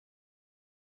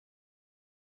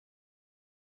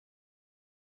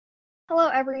Hello,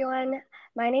 everyone.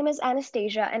 My name is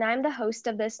Anastasia, and I'm the host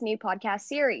of this new podcast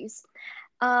series.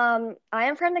 I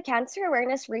am from the Cancer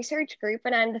Awareness Research Group,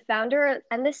 and I'm the founder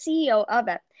and the CEO of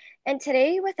it. And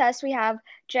today with us, we have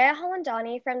Jaya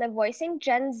Halandani from the Voicing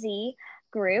Gen Z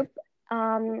group.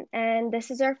 And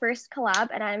this is our first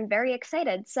collab, and I'm very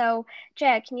excited. So,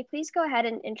 Jaya, can you please go ahead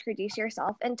and introduce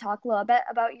yourself and talk a little bit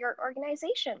about your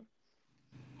organization?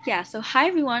 Yeah, so hi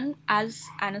everyone. As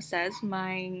Anna says,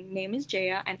 my name is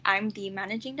Jaya and I'm the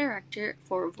managing director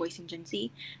for Voicing Gen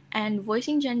Z. And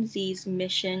Voicing Gen Z's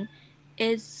mission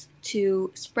is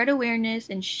to spread awareness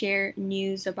and share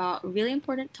news about really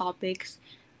important topics,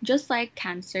 just like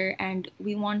cancer. And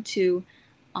we want to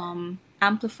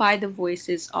amplify the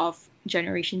voices of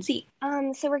Generation Z.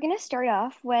 So we're going to start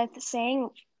off with saying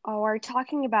or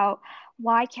talking about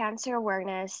why cancer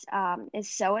awareness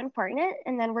is so important,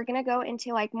 and then we're going to go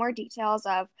into like more details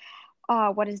of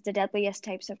what is the deadliest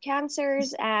types of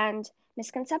cancers and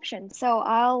misconceptions. So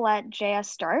I'll let Jaya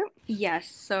start. Yes,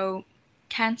 so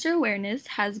cancer awareness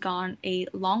has gone a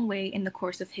long way in the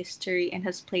course of history and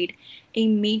has played a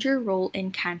major role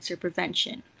in cancer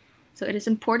prevention. So it is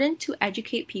important to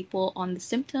educate people on the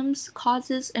symptoms,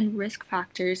 causes, and risk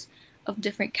factors of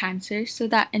different cancers so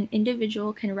that an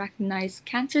individual can recognize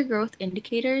cancer growth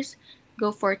indicators,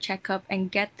 go for a checkup,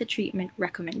 and get the treatment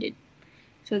recommended.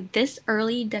 So, this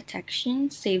early detection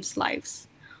saves lives.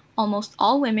 Almost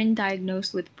all women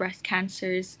diagnosed with breast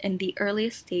cancers in the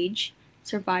earliest stage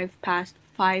survive past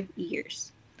 5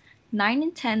 years. 9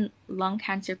 in 10 lung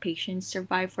cancer patients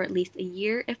survive for at least a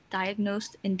year if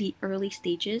diagnosed in the early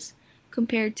stages,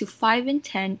 compared to 5 in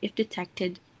 10 if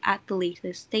detected at the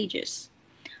latest stages.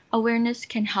 Awareness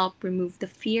can help remove the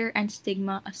fear and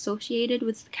stigma associated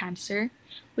with cancer,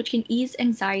 which can ease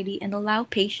anxiety and allow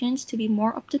patients to be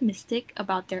more optimistic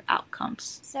about their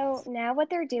outcomes. So now what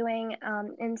they're doing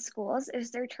in schools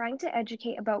is they're trying to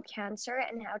educate about cancer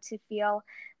and how to feel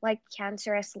like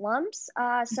cancerous lumps.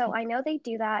 So I know they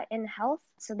do that in health.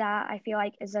 So that I feel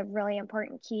like is a really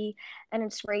important key, and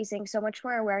it's raising so much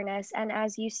more awareness. And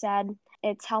as you said,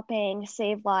 it's helping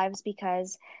save lives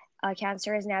because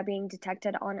cancer is now being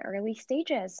detected on early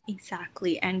stages.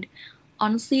 Exactly. And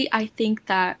honestly, I think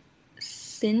that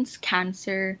since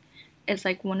cancer is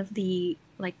like one of the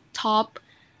like top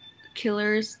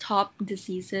killers, top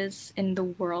diseases in the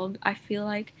world, I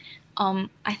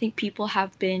think people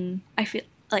have been I feel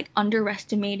like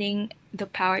underestimating the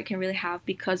power it can really have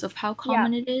because of how Yeah,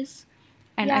 common it is.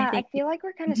 And I Yeah, I think feel like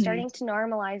we're kind of mhm, starting to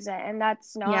normalize it, and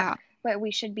that's not yeah, what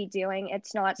we should be doing.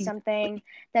 It's not something exactly.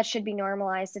 that should be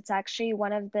normalized. It's actually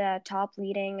one of the top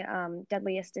leading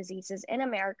deadliest diseases in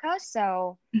America.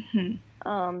 So, Mhm.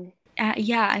 um,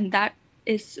 Yeah, and that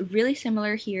is really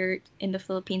similar here in the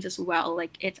Philippines as well.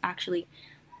 Like it's actually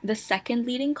the second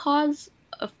leading cause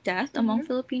of death among mhm.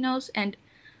 Filipinos, and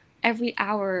every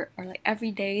hour or like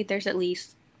every day there's at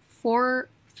least 4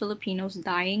 Filipinos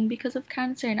dying because of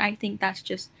cancer, and I think that's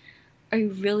just a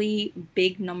really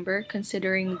big number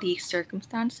considering the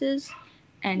circumstances.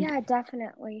 And Yeah,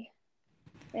 definitely.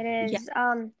 It yeah, is.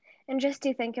 And just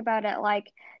to think about it,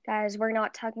 like, guys, we're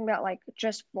not talking about like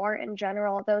just four in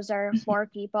general. Those are four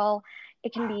people.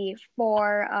 It can be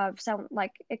four of some,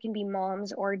 like, it can be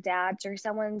moms or dads or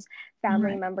someone's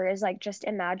family right, members. Like, just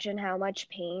imagine how much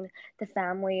pain the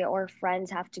family or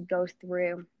friends have to go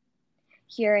through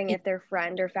hearing e- if their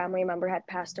friend or family member had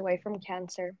passed away from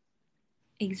cancer.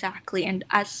 exactly. And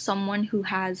as someone who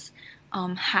has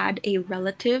had a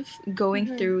relative going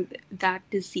Mm-hmm. through that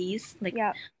disease, like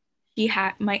Yeah.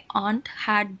 my aunt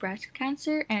had breast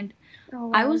cancer, and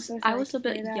Oh, I wow. I'm was so I sorry was to a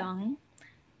hear bit that. young.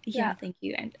 Yeah. Yeah, thank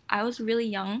you. And I was really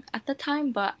young at the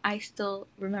time, but I still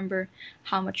remember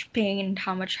how much pain and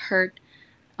how much hurt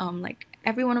like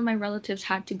every one of my relatives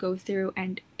had to go through,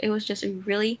 and it was just a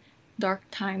really dark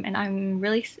time. And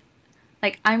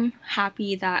I'm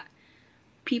happy that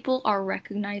people are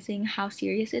recognizing how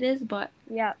serious it is, but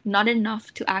Yeah. not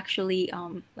enough to actually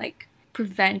like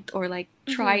prevent or like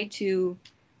try Mm-hmm. to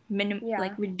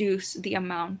Yeah. reduce the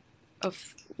amount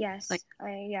of like Yes.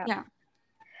 Yeah. yeah.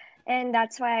 And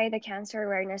that's why the Cancer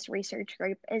Awareness Research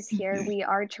Group is here. Mhm. We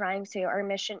are trying to, our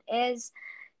mission is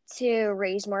to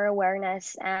raise more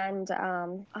awareness and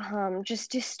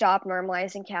just to stop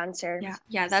normalizing cancer. Yeah,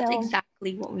 that's So,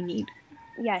 exactly what we need.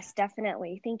 yes,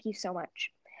 definitely. Thank you so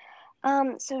much.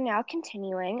 So now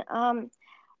continuing,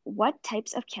 what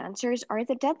types of cancers are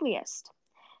the deadliest?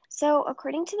 So,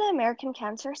 according to the American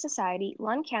Cancer Society,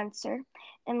 lung cancer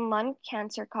and lung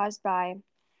cancer caused by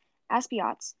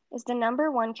asbestos is the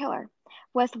number one killer,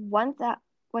 with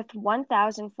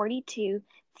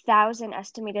 1,042,000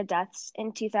 estimated deaths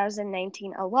in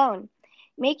 2019 alone,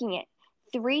 making it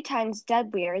 3 times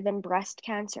deadlier than breast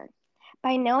cancer.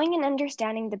 By knowing and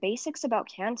understanding the basics about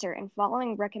cancer and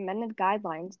following recommended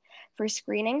guidelines for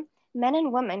screening, men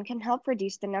and women can help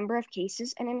reduce the number of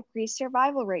cases and increase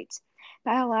survival rates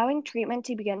by allowing treatment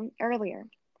to begin earlier.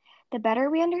 The better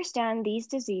we understand these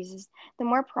diseases, the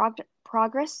more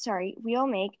progress we'll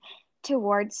make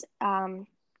towards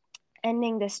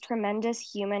ending this tremendous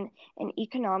human and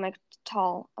economic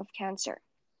toll of cancer.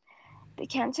 The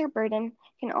cancer burden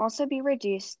can also be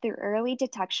reduced through early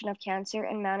detection of cancer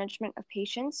and management of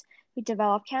patients who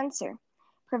develop cancer.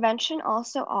 Prevention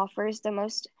also offers the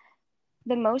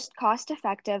most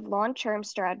cost-effective long-term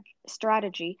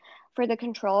strategy for the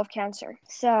control of cancer.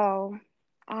 So,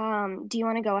 do you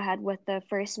want to go ahead with the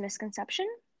first misconception?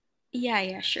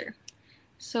 Yeah, sure.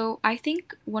 So I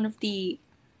think one of the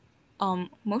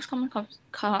most common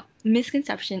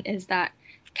misconception is that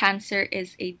cancer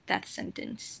is a death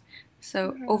sentence.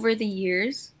 So Mm-hmm. over the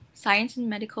years, science and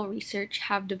medical research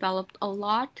have developed a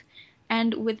lot,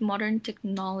 and with modern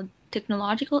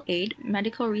technological aid,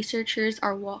 medical researchers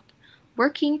are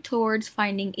working towards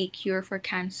finding a cure for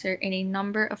cancer, and a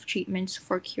number of treatments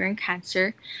for curing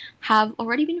cancer have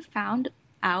already been found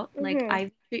out, like Mm-hmm.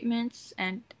 IV treatments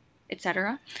and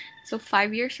etc. So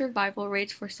 5-year survival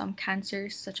rates for some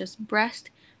cancers, such as breast,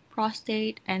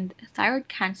 prostate, and thyroid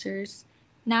cancers,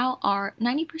 now are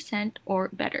 90% or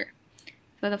better.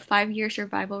 So the 5-year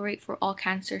survival rate for all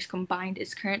cancers combined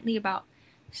is currently about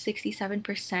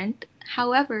 67%.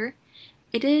 However,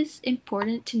 it is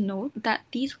important to note that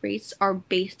these rates are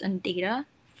based on data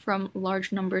from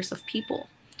large numbers of people.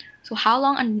 So, how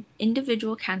long an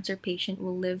individual cancer patient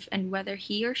will live and whether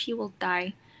he or she will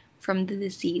die from the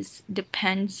disease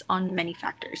depends on many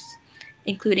factors,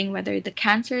 including whether the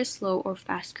cancer is slow or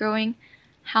fast growing,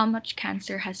 how much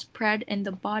cancer has spread in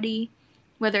the body,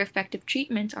 whether effective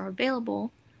treatments are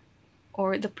available,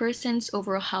 or the person's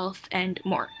overall health, and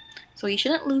more. So, you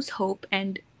shouldn't lose hope,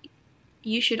 and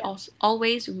you should Yeah, also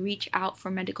always reach out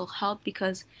for medical help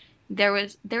because there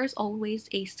is always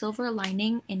a silver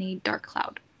lining in a dark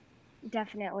cloud.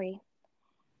 definitely.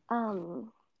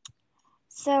 Um,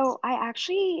 So I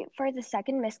actually, for the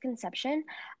second misconception,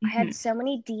 I had Hmm. so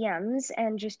many DMs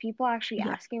and just people actually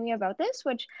Yeah. asking me about this,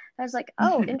 which I was like,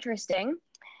 oh, Hmm. interesting.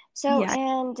 So, Yeah.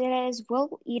 and it is,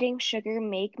 will eating sugar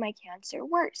make my cancer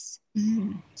worse?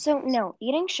 Hmm. So, no,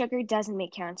 eating sugar doesn't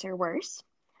make cancer worse.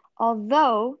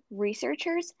 Although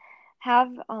researchers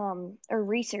have, or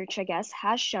research, I guess,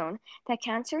 has shown that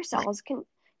cancer Right. cells can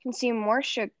consume more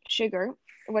sugar,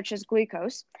 which is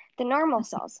glucose, than normal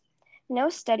cells. No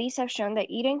studies have shown that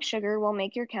eating sugar will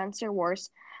make your cancer worse,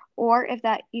 or if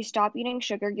that you stop eating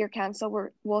sugar, your cancer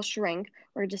will shrink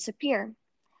or disappear.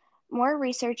 More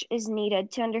research is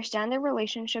needed to understand the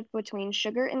relationship between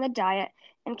sugar in the diet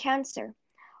and cancer.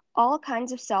 All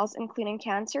kinds of cells, including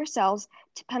cancer cells,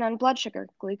 depend on blood sugar,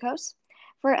 glucose,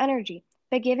 for energy,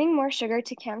 but giving more sugar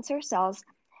to cancer cells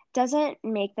doesn't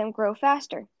make them grow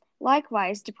faster.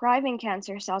 Likewise, depriving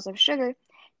cancer cells of sugar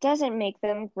doesn't make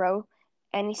them grow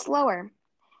any slower.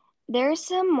 There is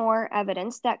some more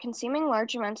evidence that consuming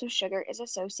large amounts of sugar is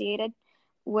associated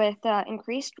with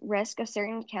increased risk of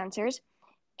certain cancers,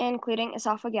 including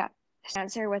esophageal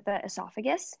cancer with the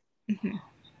esophagus. Hmm.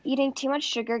 Eating too much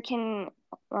sugar can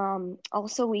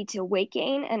also lead to weight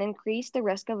gain and increase the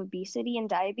risk of obesity and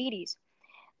diabetes,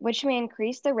 which may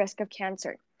increase the risk of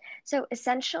cancer. So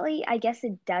essentially, I guess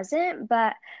it doesn't,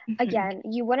 but Hmm. again,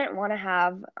 you wouldn't want to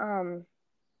have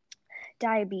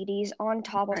diabetes on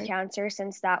top of Right. cancer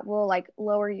since that will like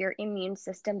lower your immune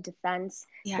system defense,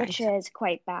 Yeah, which is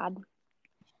quite bad.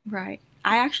 right.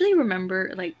 I actually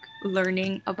remember like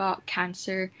learning about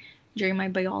cancer during my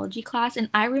biology class, and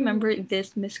I remember Mm-hmm.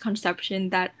 this misconception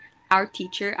that our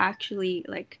teacher actually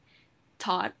like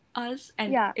taught us,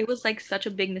 and Yeah. it was like such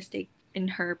a big mistake in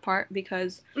her part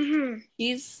because Mm-hmm.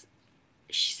 she's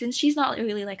since she's not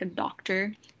really like a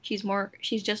doctor, she's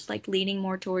just like leaning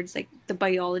more towards like the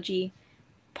biology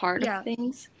part of Yeah.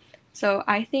 things. So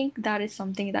I think that is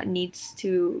something that needs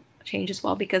to change as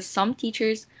well because some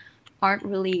teachers aren't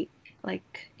really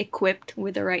like equipped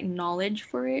with the right knowledge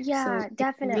for it. So Yeah, it's really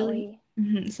definitely.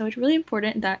 so it's really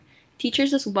important that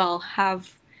teachers as well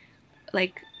have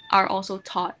like are also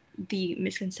taught the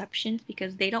misconceptions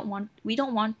because we don't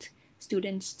want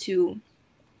students to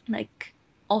like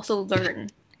also learn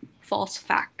false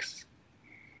facts.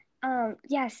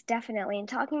 Yes, definitely. And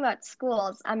talking about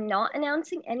schools, I'm not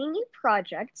announcing any new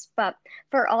projects, but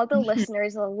for all the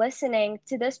listeners listening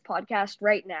to this podcast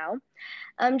right now,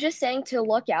 I'm just saying to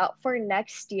look out for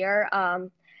next year.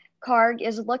 CARG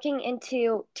is looking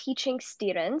into teaching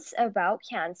students about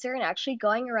cancer and actually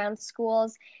going around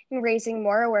schools and raising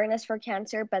more awareness for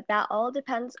cancer, but that all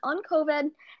depends on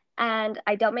COVID. And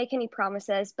I don't make any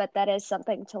promises, but that is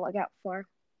something to look out for.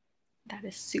 That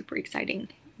is super exciting.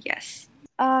 Yes.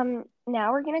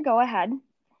 Now we're gonna go ahead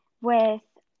with,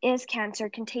 is cancer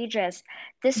contagious?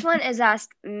 This one is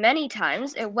asked many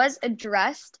times. It was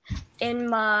addressed in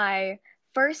my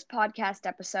first podcast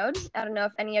episode. I don't know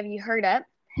if any of you heard it,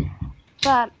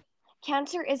 but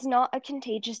cancer is not a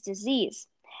contagious disease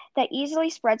that easily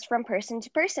spreads from person to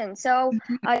person. So,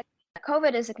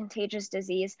 COVID is a contagious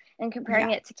disease, and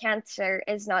comparing Yeah, it to cancer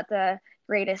is not the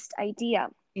greatest idea.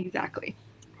 exactly.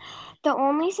 The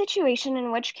only situation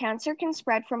in which cancer can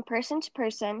spread from person to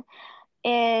person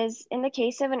is in the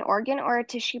case of an organ or a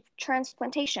tissue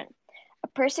transplantation. A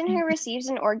person who receives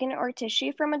an organ or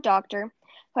tissue from a doctor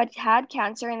who had had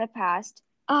cancer in the past,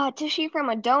 tissue from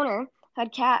a donor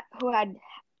who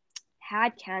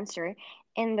had cancer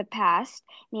in the past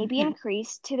may be Mm-hmm.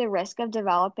 increased to the risk of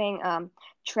developing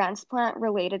transplant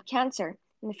related cancer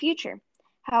in the future.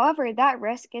 However, that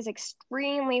risk is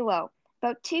extremely low,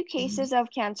 about 2 cases of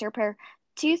cancer per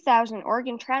 2,000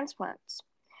 organ transplants.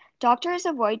 Doctors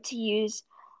avoid to use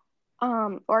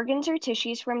organs or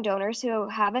tissues from donors who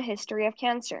have a history of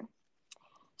cancer.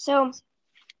 So,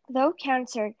 though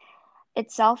cancer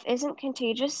itself isn't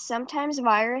contagious, sometimes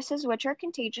viruses which are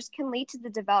contagious can lead to the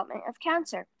development of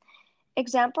cancer.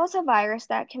 Examples of virus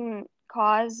that can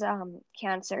cause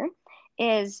cancer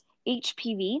is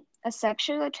HPV, a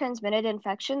sexually transmitted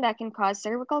infection that can cause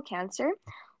cervical cancer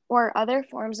or other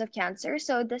forms of cancer.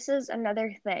 So this is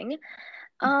another thing.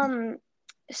 Um,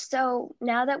 so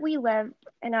now that we live,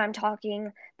 and I'm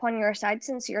talking upon your side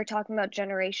since you're talking about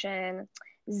Generation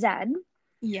Z,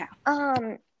 Yeah.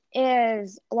 um,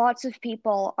 is lots of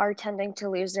people are tending to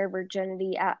lose their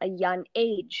virginity at a young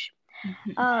age.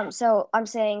 Mm-hmm. So I'm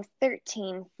saying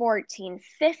 13, 14, Right.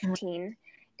 15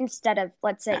 instead of,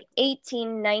 let's say,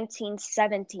 18, 19,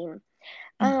 17,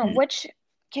 Mm-hmm. which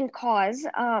can cause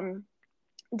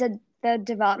the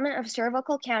development of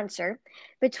cervical cancer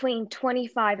between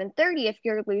 25 and 30 if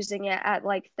you're losing it at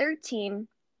like 13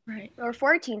 Right. or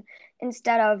 14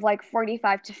 instead of like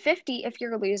 45 to 50 if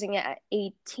you're losing it at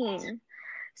 18.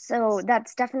 So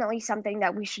that's definitely something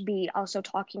that we should be also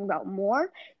talking about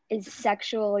more, is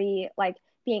sexually, like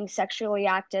being sexually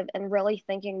active and really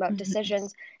thinking about Mm-hmm.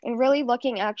 decisions and really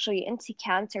looking actually into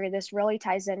cancer. This really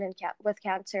ties in with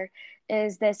cancer,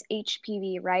 is this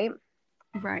HPV, right?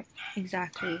 Right.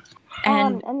 Exactly.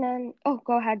 And And then, oh,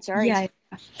 go ahead, sorry. yeah,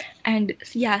 and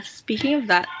yeah, speaking of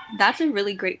that, that's a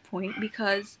really great point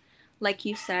because, like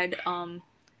you said,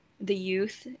 the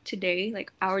youth today,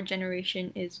 like our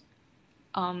generation, is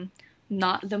um,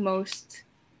 not the most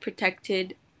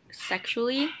protected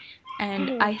sexually, and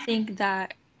Mm-hmm. I think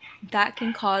that that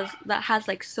has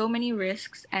like so many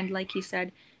risks, and like you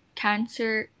said,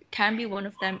 cancer can be one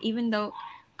of them, even though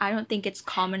I don't think it's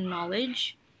common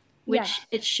knowledge, which Yes,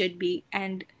 it should be.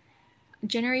 And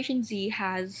Generation Z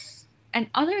has, and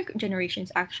other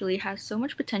generations actually, has so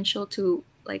much potential to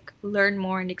like learn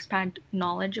more and expand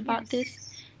knowledge about yes, this.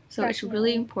 So it's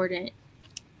really definitely. important.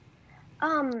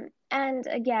 And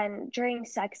again, during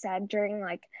sex ed, during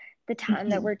like the time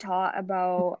that we're taught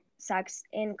about sex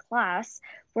in class,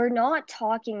 we're not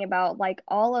talking about like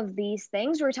all of these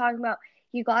things. We're talking about,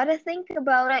 you gotta think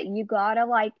about it. You gotta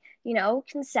like,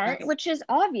 consent, Right. which is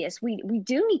obvious. We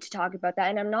do need to talk about that,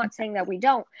 and I'm not saying that Exactly. we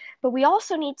don't, but we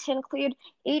also need to include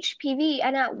HPV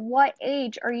and at what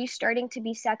age are you starting to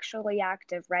be sexually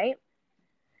active, right?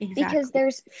 Because Exactly.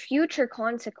 there's future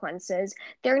consequences.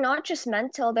 They're not just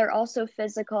mental, they're also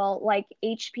physical, like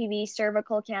HPV,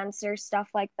 cervical cancer, stuff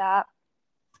like that.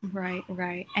 Right,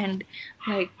 right. And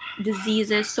like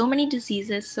diseases, so many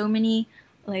diseases, so many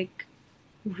like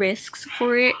risks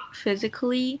for it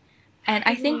physically. And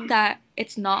I think Mm-hmm. that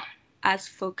it's not as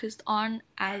focused on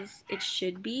as it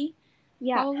should be,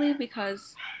 Yeah, probably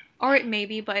because, or it may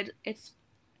be, but it's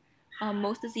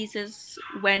most diseases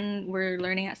when we're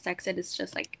learning at sex ed, it's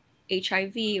just like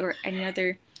HIV or any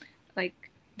other like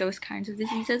those kinds of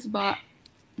diseases, but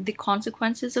the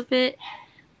consequences of it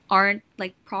aren't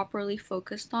like properly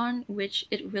focused on, which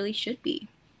it really should be.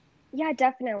 yeah,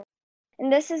 definitely.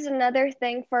 And this is another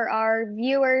thing for our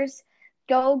viewers.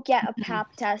 Go get a Mhm.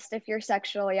 pap test if you're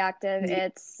sexually active. Yeah.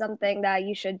 It's something that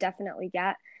you should definitely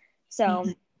get. Mhm.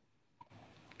 So,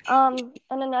 and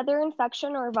another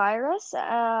infection or virus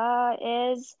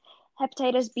is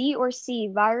hepatitis B or C.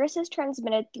 Virus is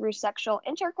transmitted through sexual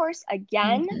intercourse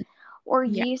again, Mhm. or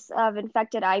Yeah. use of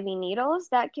infected IV needles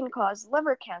that can cause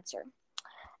liver cancer.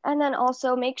 And then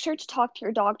also make sure to talk to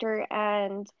your doctor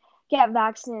and get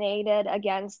vaccinated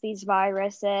against these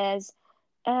viruses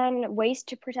and ways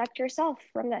to protect yourself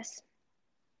from this.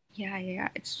 Yeah.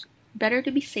 It's better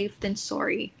to be safe than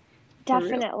sorry, for real.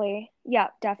 Definitely. Yeah,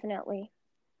 definitely.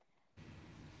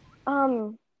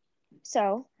 Um,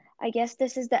 so I guess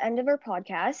this is the end of our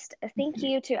podcast. Thank Mhm.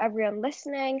 you to everyone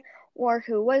listening or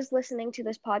who was listening to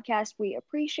this podcast. We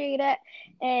appreciate it.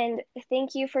 And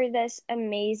thank you for this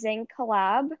amazing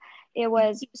collab. It Thank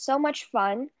was you. so much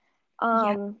fun. Yeah,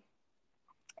 Um,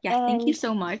 yeah. Thank you and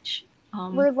so much.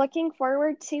 we're looking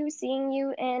forward to seeing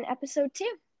you in episode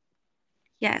 2.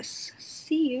 Yes.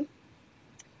 See you.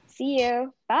 See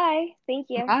you. Bye. Thank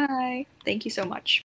you. Bye. Thank you so much.